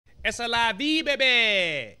S.L.I.V,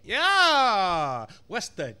 baby. Yeah. What's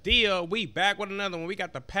the deal? We back with another one. We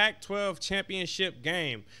got the Pac-12 championship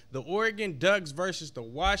game. The Oregon Ducks versus the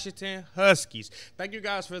Washington Huskies. Thank you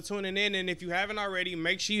guys for tuning in. And if you haven't already,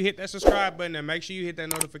 make sure you hit that subscribe button and make sure you hit that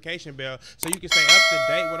notification bell so you can stay up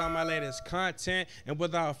to date with all my latest content. And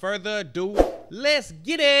without further ado, let's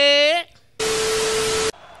get it.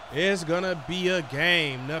 It's going to be a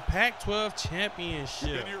game. The Pac-12 championship.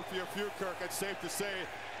 You've been here for your few, Kirk. It's safe to say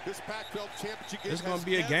this Pac-12 championship game. It's going to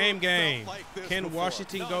be a game. Like can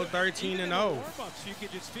Washington go 13-0?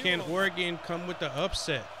 Can Oregon come with the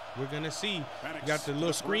upset? We're going to see. We got the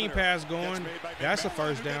little screen pass going. That's a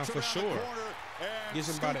first down for sure. Gives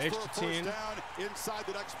him about an extra 10.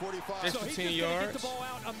 Extra 10 yards.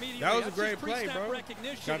 That was a great play, bro.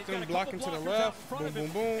 Got them blocking to the left. Boom, boom,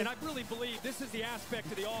 boom. And I really believe this is the aspect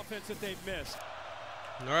of the offense that they've missed.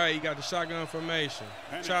 All right, you got the shotgun formation.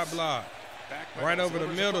 Chop block. Right over the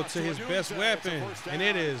middle to his best weapon. And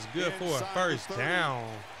it is good for a first down.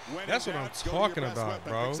 That's what I'm talking about,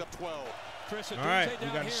 bro. All right, we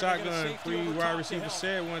got the shotgun, 3 wide receiver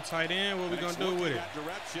set, 1 tight end. What we gonna do with it?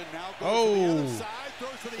 Oh,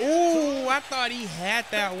 I thought he had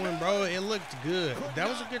that one, bro. It looked good. That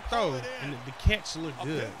was a good throw, and the catch looked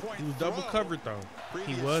good. He was double covered though.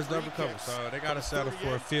 He was double covered, so they gotta settle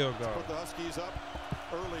for a field goal.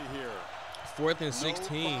 4th and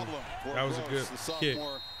 16. That was a good kick.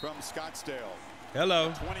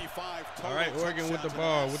 Hello. All right, Oregon with the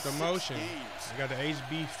ball, with the motion. We got the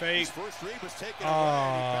HB fake.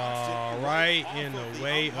 Right in the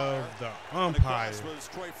way of the umpire.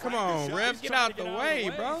 Come on, ref, get out the way,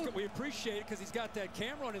 bro. We appreciate it because he's got that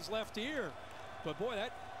camera on his left ear. But, boy,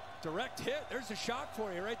 that direct hit, there's a shot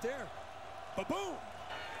for you right there. Ba-boom.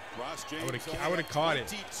 I would have caught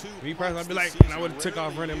it. Me personally, I'd be like, and I would have took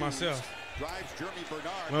off running myself. We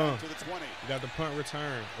got the punt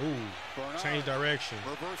return. Ooh, change direction.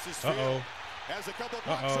 Uh-oh.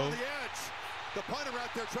 Uh-oh. The punter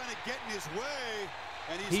out there trying to get in his way.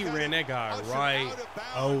 He ran that guy right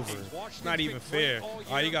over. It's not even fair. All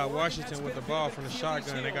right, you got Washington with the ball from the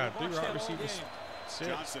shotgun. They got 3 wide receivers.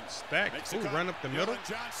 Stacked. Ooh, run up the middle.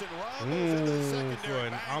 Ooh, for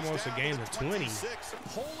almost a gain of 20.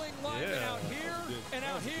 Holding lineman out here and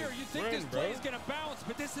out here. You think this play is going to bounce,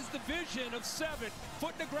 but this is the vision of 7.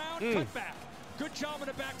 Foot in the ground, cut back. Good job on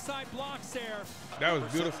the backside blocks there. That was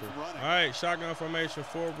beautiful. All right, shotgun formation,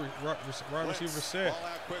 4 wide receiver set.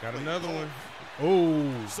 Got another one. Oh,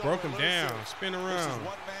 broke him down. Spin around.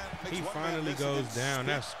 He finally goes down.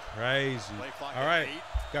 That's crazy. All right.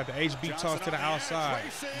 Got the HB toss to the outside.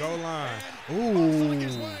 Goal line. Ooh.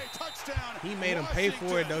 He made him pay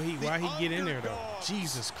for it, though. Why he get in there, though?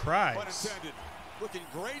 Jesus Christ. Looking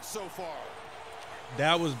great so far.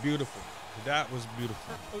 That was beautiful. That was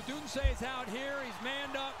beautiful. Odunze is out here. He's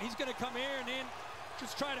manned up. He's going to come here and then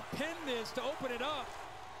just try to pin this to open it up.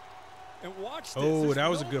 And watch this. Oh, that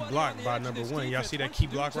was a good block by number 1. Y'all see that key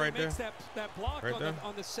block right there? That block right there?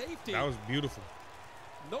 On the safety. That was beautiful.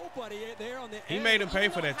 Nobody there on the He made him pay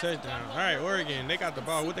for that touchdown. All right, Oregon, they got the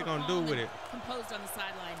ball. What they going to do with it? Composed on the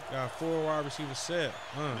sideline. Got 4 wide receivers set.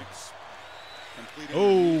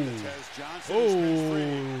 Oh,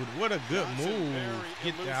 what a good move.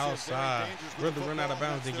 Get the outside. Rather run out of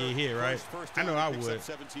bounds than get hit, right? I know I would.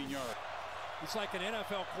 He's like an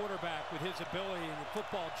NFL quarterback with his ability and the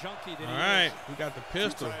football junkie that he is. All right, we got the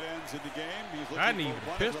pistol. I need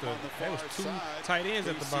the pistol. That was 2 tight ends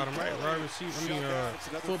at the bottom, right? Wide receiver,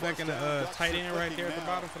 fullback and the tight end right there at the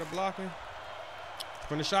bottom for the blocking.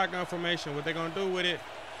 From the shotgun formation, what they gonna do with it?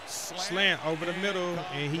 Slant over the middle,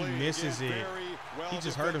 and he misses it. He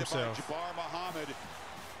just hurt himself.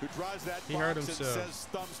 He hurt himself.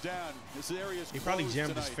 He probably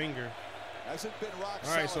jammed his finger.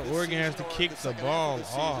 All right, so Oregon has to kick the ball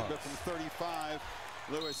off.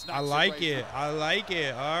 I like it. I like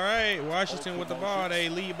it. All right, Washington with the ball. They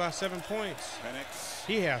lead by 7 points.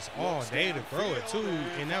 He has all day to throw it, too,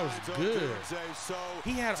 and that was good.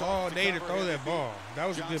 He had all day to throw that ball. That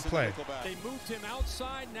was a good play. They moved him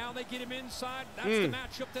outside. Now they get him inside. That's the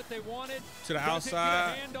matchup that they wanted. To the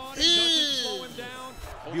outside. Slow him down.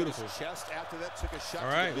 Beautiful. All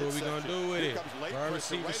right, what are we going to do with it? Wide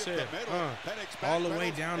receiver set. All the way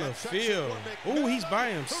down the field. Ooh, he's by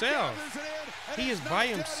himself. He is by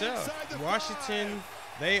himself. Washington,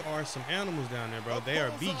 they are some animals down there, bro. They are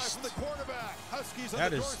beasts.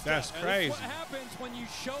 That's crazy.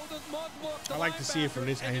 I like to see it from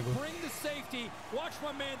this angle.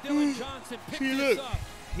 See, look.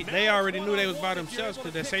 They already knew they was by themselves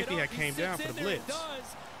because their safety had came down for the blitz.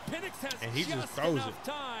 And he just throws it.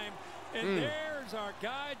 And there's our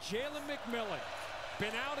guy, Jalen McMillan. Been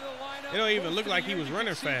out of the lineup. It don't even look like he was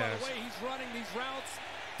running fast. By the way he's running these routes,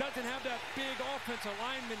 doesn't have that big offensive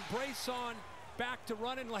lineman brace on. Back to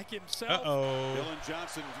running like himself. Dylan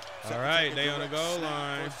Johnson. All right, they on the goal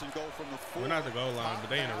line. Well, not the goal line, but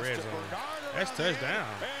they in the red zone. That's touchdown.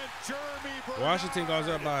 Washington goes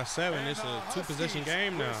up by 7. It's a 2-possession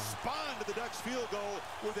game now.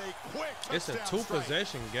 It's a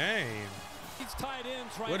 2-possession game.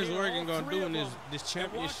 What is Oregon going to do in this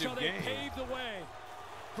championship game? Pave the way.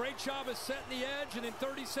 Great job of setting the edge, and in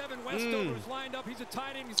 37, Westover's lined up. He's a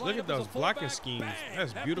tight end. Look at those blocking schemes.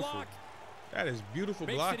 That's beautiful. That is beautiful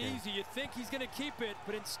blocking. Makes it easy. You think he's going to keep it,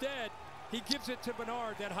 but instead he gives it to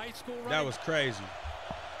Bernard, that high school running. That was crazy.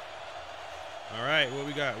 All right, what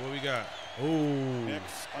we got? What we got? Ooh.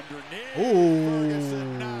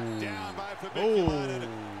 Ferguson knocked down by Fabian.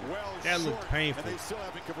 Well, that looked painful. And they still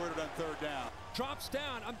haven't converted on 3rd down. Drops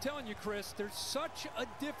down. I'm telling you, Chris, there's such a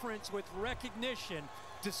difference with recognition.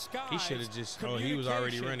 Disguise, he should have just. Oh, he was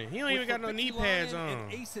already running. He don't even got no knee pads on.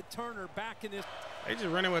 And Asa Turner back in this. They just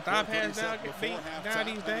running with thigh pads now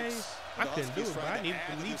these days. I couldn't do it, but I needed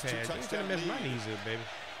the knee pads. You ain't gonna mess my knees up, baby.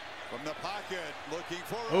 From the pocket, looking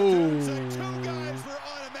for oh. 2 guys were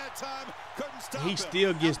on him that time. Couldn't stop he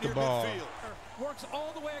still gets the ball. Works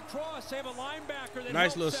all the way across. They have a linebacker that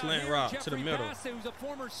nice little slant route Jeffrey to the middle. Bassett, who's a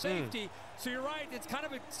former safety. So you're right. It's kind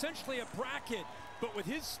of essentially a bracket, but with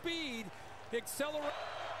his speed, accelerate.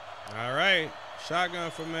 All right,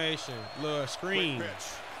 shotgun formation, little screen.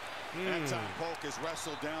 That time Polk is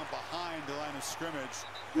wrestled down behind the line of scrimmage.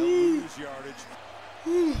 He'll lose yardage.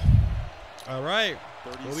 All right,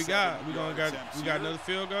 what we got? We got another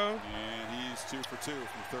field goal. And he's 2 for 2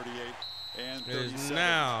 from 38 and 37. It is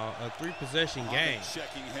now a 3-possession game.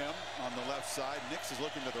 Checking him on the left side. Nix is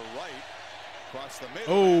looking to the right. Across the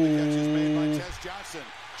middle. Oh. And the catch is made by Tess Johnson.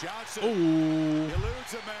 Johnson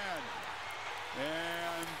eludes a man.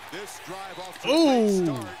 And this drive off to a great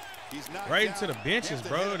start. He's right into the benches,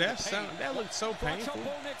 bro. That looked so painful.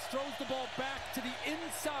 Bo Nix throws the ball back to the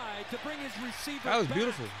inside to bring his receiver. That was back.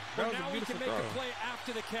 beautiful. That was now a beautiful he can throw. make a play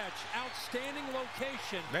after the catch. Outstanding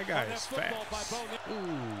location. That guy is fast.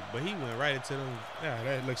 Ooh, but he went right into them. Yeah,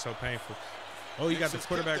 that looks so painful. Oh, you got the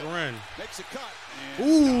quarterback run. Makes a cut.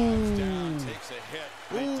 Ooh. Down, takes a hit.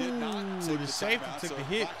 Ooh, the safety took the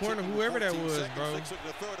hit. Corner, whoever that was, bro.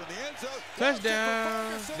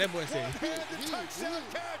 Touchdown. That boy said,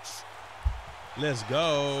 let's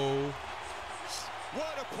go.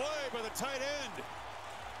 What a play by the tight end.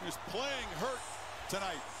 He's playing hurt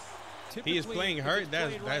tonight. He is playing hurt.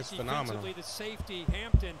 That's phenomenal. The safety,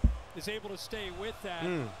 Hampton, is able to stay with that.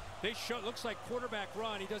 They show, looks like quarterback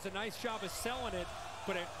run. He does a nice job of selling it,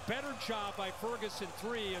 but a better job by Ferguson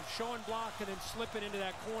 3 of showing block and then slipping into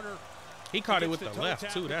that corner. He caught it with the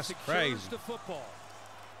left too. That's crazy. The football.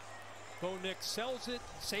 Bo Nix sells it.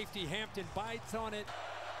 Safety Hampton bites on it.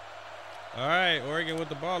 All right, Oregon with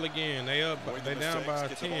the ball again. They up. They down by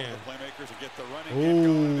 10.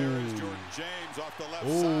 Ooh,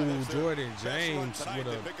 Jordan James with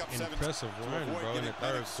an impressive run, bro, in the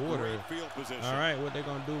 3rd quarter. All right, what they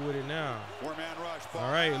gonna do with it now?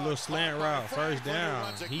 All right, a little slant route, 1st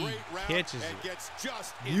down. He catches it.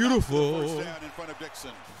 Beautiful.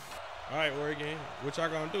 All right, Oregon, what y'all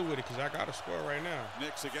gonna do with it? Cause I got a score right now.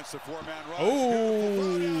 Nix against the 4-man rush.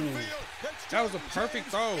 Oh, that was a perfect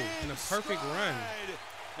throw and a perfect run.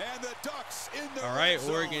 And the Ducks in the all right,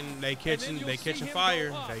 Oregon, they catching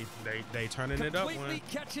fire. They turning it up. Completely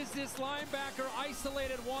catches this linebacker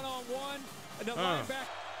isolated one-on-one. And the linebacker.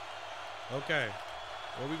 Okay,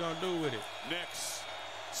 what we gonna do with it? Nix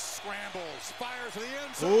scrambles, fires to the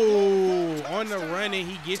end zone. Ooh, on the run, and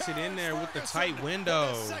he gets it in there with the tight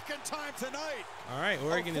window. Second time tonight. All right,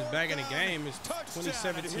 Oregon is back in the game. It's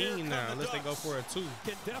 2017 now, unless they go for a 2.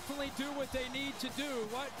 Can definitely do what they need to do.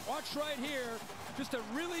 Watch right here. Just a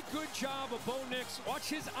really good job of Bo Nix. Watch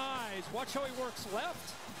his eyes. Watch how he works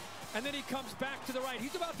left. And then he comes back to the right.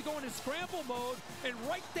 He's about to go into scramble mode, and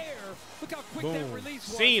right there, look how quick that release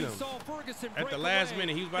was. Seen him. Saw Ferguson at the last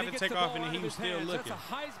minute. He was about to take off, and he was still looking.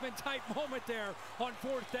 That's a Heisman-type moment there on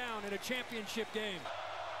 4th down in a championship game.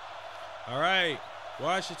 All right,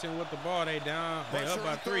 Washington with the ball. They down. They up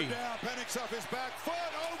by 3.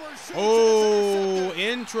 Oh,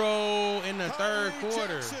 intro in the 3rd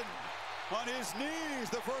quarter. On his knees,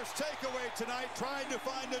 the first takeaway tonight, trying to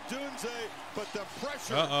find a Dunze, but the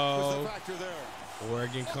pressure was the factor there.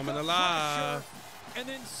 Oregon coming alive. And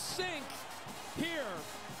then Sink here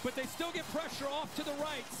but they still get pressure off to the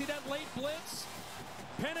right. See that late blitz?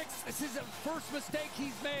 Penix, this is the first mistake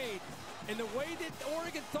he's made. And the way that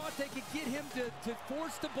Oregon thought they could get him to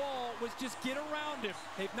force the ball was just get around him.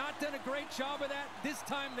 They've not done a great job of that. This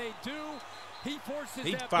time they do. He forces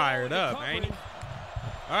He that fired ball up, ain't he?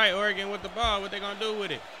 All right, Oregon with the ball. What they going to do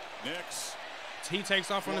with it? Nix. He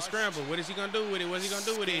takes off on the scramble. What is he going to do with it? What's he going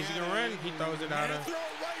to do with it? Is he going to run? He throws it out of.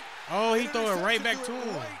 Oh, he throw it right back to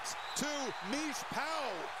him. Right to Mish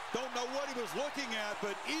Powell. Don't know what he was looking at,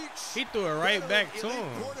 but he threw it right back to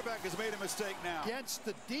him. Quarterback has made a mistake now. Against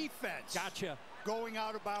the defense. Gotcha. Going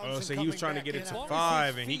out of bounds. Oh, so he was trying to get it to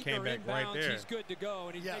 5, and he came back right there. He's good to go,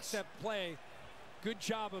 and he makes that play. Good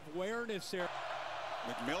job of awareness there.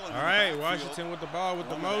 McMillan. All right, Washington with the ball with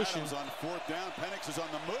the motion. On 4th down. Penix is on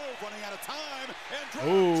the move, running out of time, and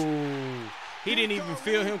ooh, he didn't even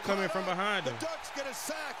feel him coming from behind him. The Ducks get a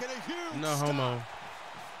sack and a huge no homo.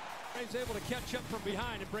 He's able to catch up from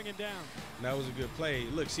behind and bring him down. That was a good play.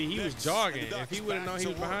 Look, see, he was jogging. If he would have known he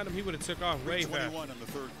was behind him, he would have took off way faster. 21 in the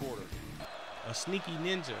 3rd quarter. A sneaky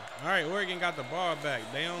ninja. All right, Oregon got the ball back.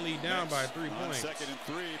 They only down by 3 points. 2nd and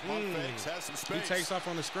 3. Pump fakes, has some space. He takes off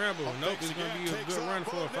on the scramble. Nope, it's going to be a good run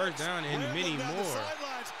for a first down and many more.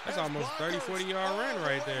 That's almost 30, 40-yard run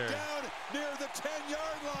right there. Near the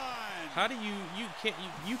 10-yard line. How do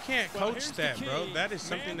you can't coach that, bro? That is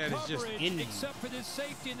something that is just in you. Except for this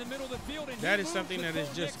safety in the middle of the field, and that is something that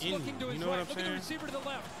is just in you. You know what I'm saying? Look at the receiver to the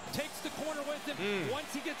left. Takes the corner with him.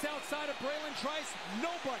 Once he gets outside of Braylon Trice,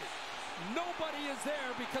 nobody is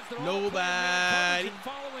there because they're all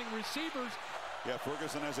following receivers. Yeah,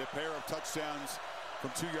 Ferguson has a pair of touchdowns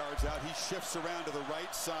from 2 yards out. He shifts around to the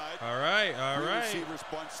right side. All right. Receivers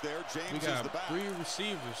bunch there. James we got is the back. 3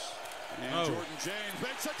 receivers. And Jordan James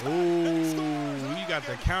makes a touch. Ooh, you got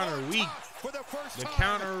the counter weak. The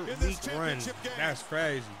counter weak run. That's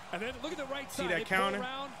crazy. And then look at the right side. See that counter?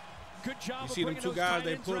 Good job. You see them 2 guys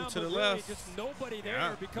they pulled to the left. Just nobody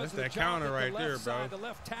there because that's that counter right there, bro. The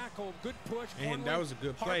left tackle, good push. And that was a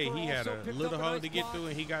good play. He had a little hole to get through,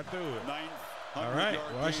 and he got through it. All right,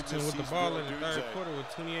 Washington with the ball in the 3rd quarter with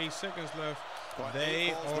 28 seconds left.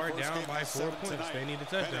 They are down by 4 points. They need a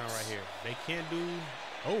touchdown right here. They can't do.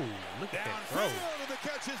 Oh, look at that throw.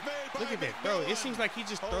 Look at that throw. It seems like he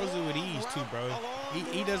just throws it with ease, too, bro.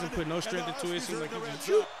 He doesn't put no strength into it. It seems like he just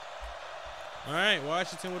shoot. All right,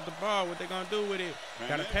 Washington with the ball. What they going to do with it?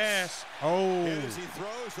 Got to pass. Oh. As he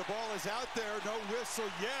throws, the ball is out there. No whistle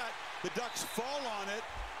yet. The Ducks fall on it,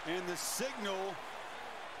 and the signal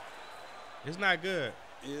it's not good.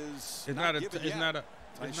 It's not a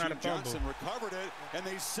fumble. Johnson recovered it, and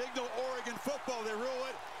they signal Oregon football. They rule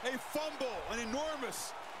it a fumble, an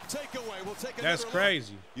enormous takeaway. We'll take another That's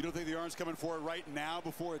crazy. Look. You don't think the arm's coming for it right now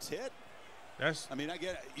before it's hit? I mean, I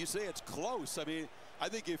get it. You say it's close. I mean, I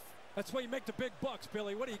think if that's why you make the big bucks,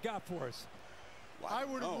 Billy. What do you got for us? I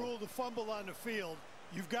would have ruled a fumble on the field.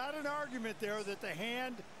 You've got an argument there that the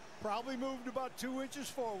hand probably moved about 2 inches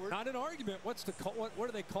forward. Not an argument. What's the call? What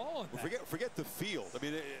are they calling? Well, forget the field. I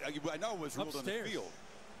mean, I know it was ruled on the field.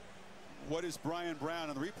 What is Brian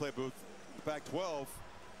Brown in the replay booth, the Pac-12,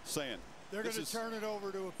 saying? They're going to turn it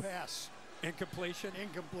over to a pass. Incompletion?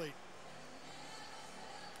 Incomplete.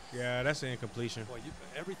 Yeah, that's an incompletion. Boy,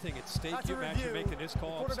 everything at stake. You imagine making this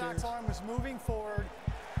call the quarterback's arm was moving forward.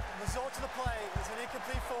 The result of the play was an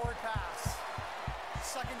incomplete forward pass.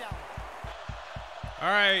 2nd down. All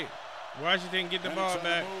right, Washington get the ball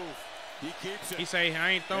back. He keeps it. He say,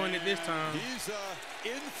 I ain't throwing it this time. He's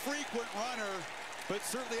an infrequent runner, but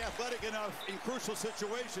certainly athletic enough in crucial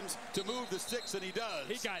situations to move the sticks, and he does.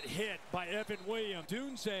 He got hit by Evan Williams.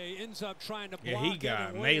 Dunze ends up trying to block. Yeah, he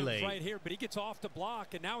got melee right here, but he gets off the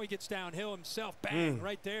block, and now he gets downhill himself. Bang,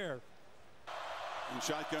 right there.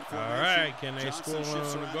 Shotgun all right, can they score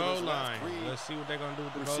on the goal line? Let's see what they're going to do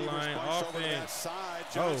with the goal line offense.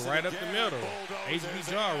 Oh, right up the middle. HB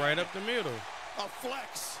Jaw right up the middle. A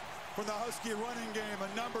flex from the Husky running game,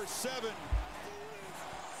 a number 7.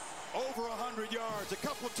 Over 100 yards, a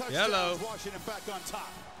couple of touchdowns. Washington back on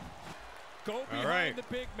top. Go behind the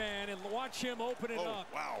big man and watch him open it up.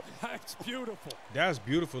 Wow. That's beautiful. That's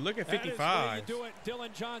beautiful. Look at 55. That is the way you do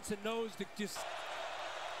it. Dylan Johnson knows to just...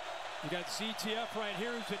 You got CTF right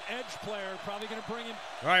here who's an edge player, probably going to bring him.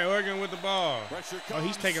 All right, Oregon with the ball. Oh,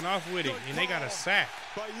 he's taking off with it, and they got a sack.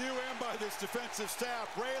 By you and by this defensive staff,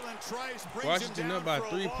 Braylon Trice brings Washington him up down by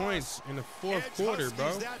for 3 points in the 4th quarter,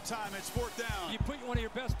 bro. That time it's 4th down. You put one of your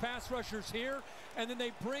best pass rushers here, and then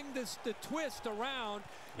they bring the twist around,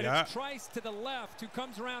 and it's Trice to the left who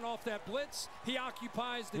comes around off that blitz. He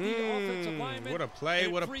occupies the offensive lineman. What a play,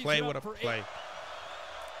 what a play, what a play.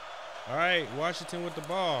 All right, Washington with the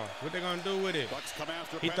ball. What they gonna do with it? Bucks come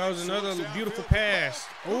after He Penix, throws another downfield. beautiful pass.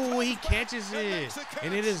 Oh, Oh, he cuts back catches and it, makes a catch.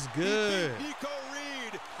 and it is good. He beat Nico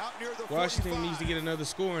Reed out near the Washington 45. needs to get another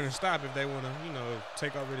score and a stop if they want to, you know,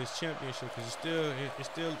 take over this championship because it's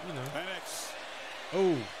still, you know. Penix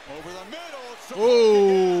Oh, over the middle.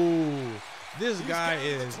 oh, this He's guy down to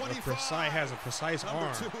the is 25. has a precise Number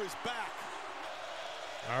arm. 2 is back.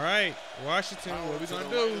 All right, Washington, Power what we to gonna the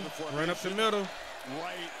right do? of the Run up the formation. middle.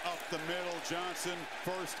 Right up the middle, Johnson.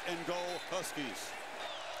 First and goal, Huskies.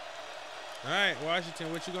 All right,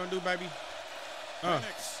 Washington, what you gonna do, baby?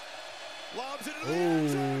 Penix lobs it in the end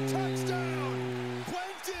zone. Touchdown.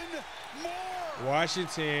 Quentin Moore.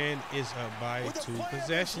 Washington is up by With a 2 play of his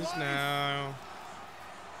possessions life. now.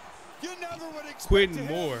 You never would expect Quentin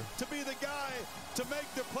him Moore. to be the guy to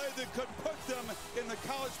make the play that could put them in the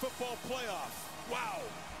college football playoff. Wow.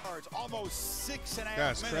 Almost 6.5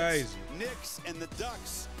 That's minutes. crazy. Knicks and the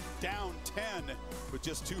Ducks down 10 with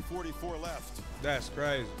just 2:44 left. That's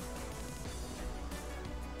crazy.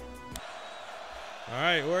 All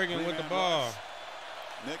right, Oregon with the ball. Rush.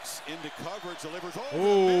 Knicks into coverage, delivers over the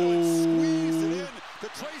middle and squeezed it in to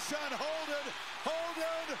Trayshawn Holden.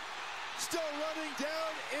 Holden still running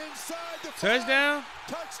down inside the 5. Touchdown?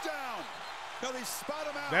 Touchdown. Now they spot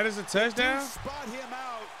him out. That is a touchdown? They do spot him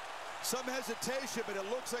out. Some hesitation, but it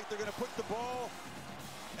looks like they're going to put the ball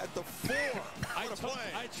at the 4.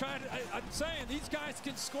 I'm saying these guys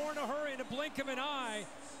can score in a hurry in a blink of an eye.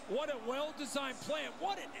 What a well-designed play.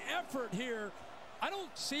 What an effort here. I don't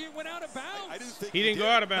see it went out of bounds. I didn't think He didn't go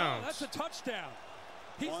out of bounds. No, that's a touchdown.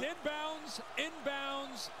 He's inbounds,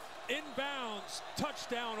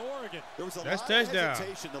 touchdown, Oregon. There was a That's lot touchdown. of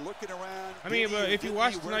hesitation. They're looking around. I mean, but if you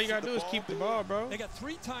watch it, all you got to do is keep the ball, bro. They got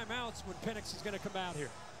 3 timeouts when Penix is going to come out here.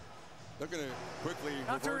 They're going to quickly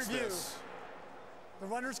After reverse review, this. the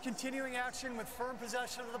runners continuing action with firm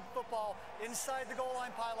possession of the football inside the goal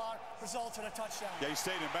line pylon results in a touchdown. Yeah, he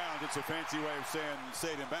stayed in bounds. It's a fancy way of saying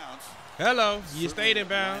stayed in bounds. Hello, you Certainly stayed in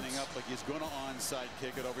bounds. Lining up like he's going to onside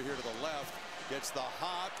kick it over here to the left. Gets the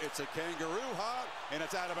hop. It's a kangaroo hop, and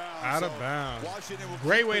it's out of bounds. Out of So bounds. Washington will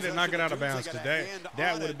Great keep way to knock it possession out of as bounds soon as today. they got a hand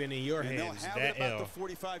That on would have it, been in your and they'll hands. have That it about L. the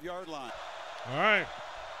 45-yard line. All right.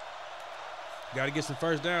 Got to get some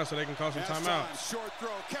first down so they can call some Pass timeouts. time, short throw,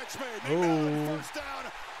 catch made. Ooh. First down,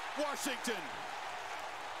 Washington.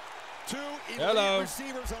 2 elite Hello.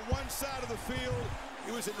 receivers on one side of the field.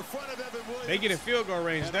 He was in front of Evan Williams. They get in field goal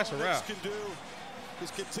range. And That's a all wrap. Knicks can do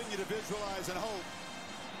is continue to visualize and hope.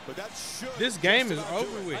 But that should This game is just about do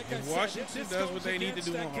over it. with. Like I If said, Washington this does goes what they need to against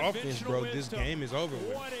do that on offense, conventional bro, this wisdom. game is over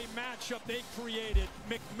with. What a matchup they created.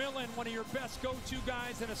 McMillan, one of your best go-to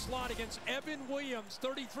guys in a slot against Evan Williams,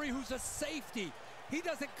 33, who's a safety. He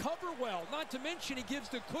doesn't cover well, not to mention he gives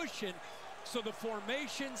the cushion. So the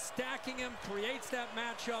formation, stacking him, creates that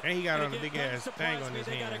matchup. And he got on a again, big doesn't ass surprise thing on me his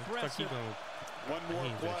they got hand. Fuck, he aggressive. gonna, One he more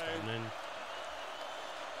ain't finna play stop nothing.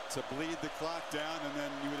 to bleed the clock down, and then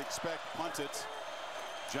you would expect punt it.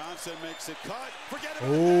 Johnson makes a cut. Forget about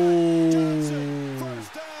that. Johnson,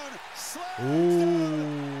 first down, slams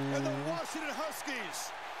down, and the Washington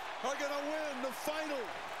Huskies are going to win the final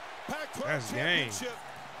Pac-12 That's championship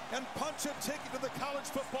and punch a ticket to the college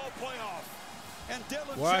football playoff. And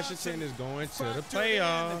Dylan Washington Johnson is going to the factored in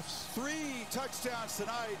playoffs. 3 touchdowns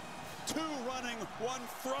tonight, 2 running, 1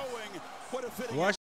 throwing. What a fitting.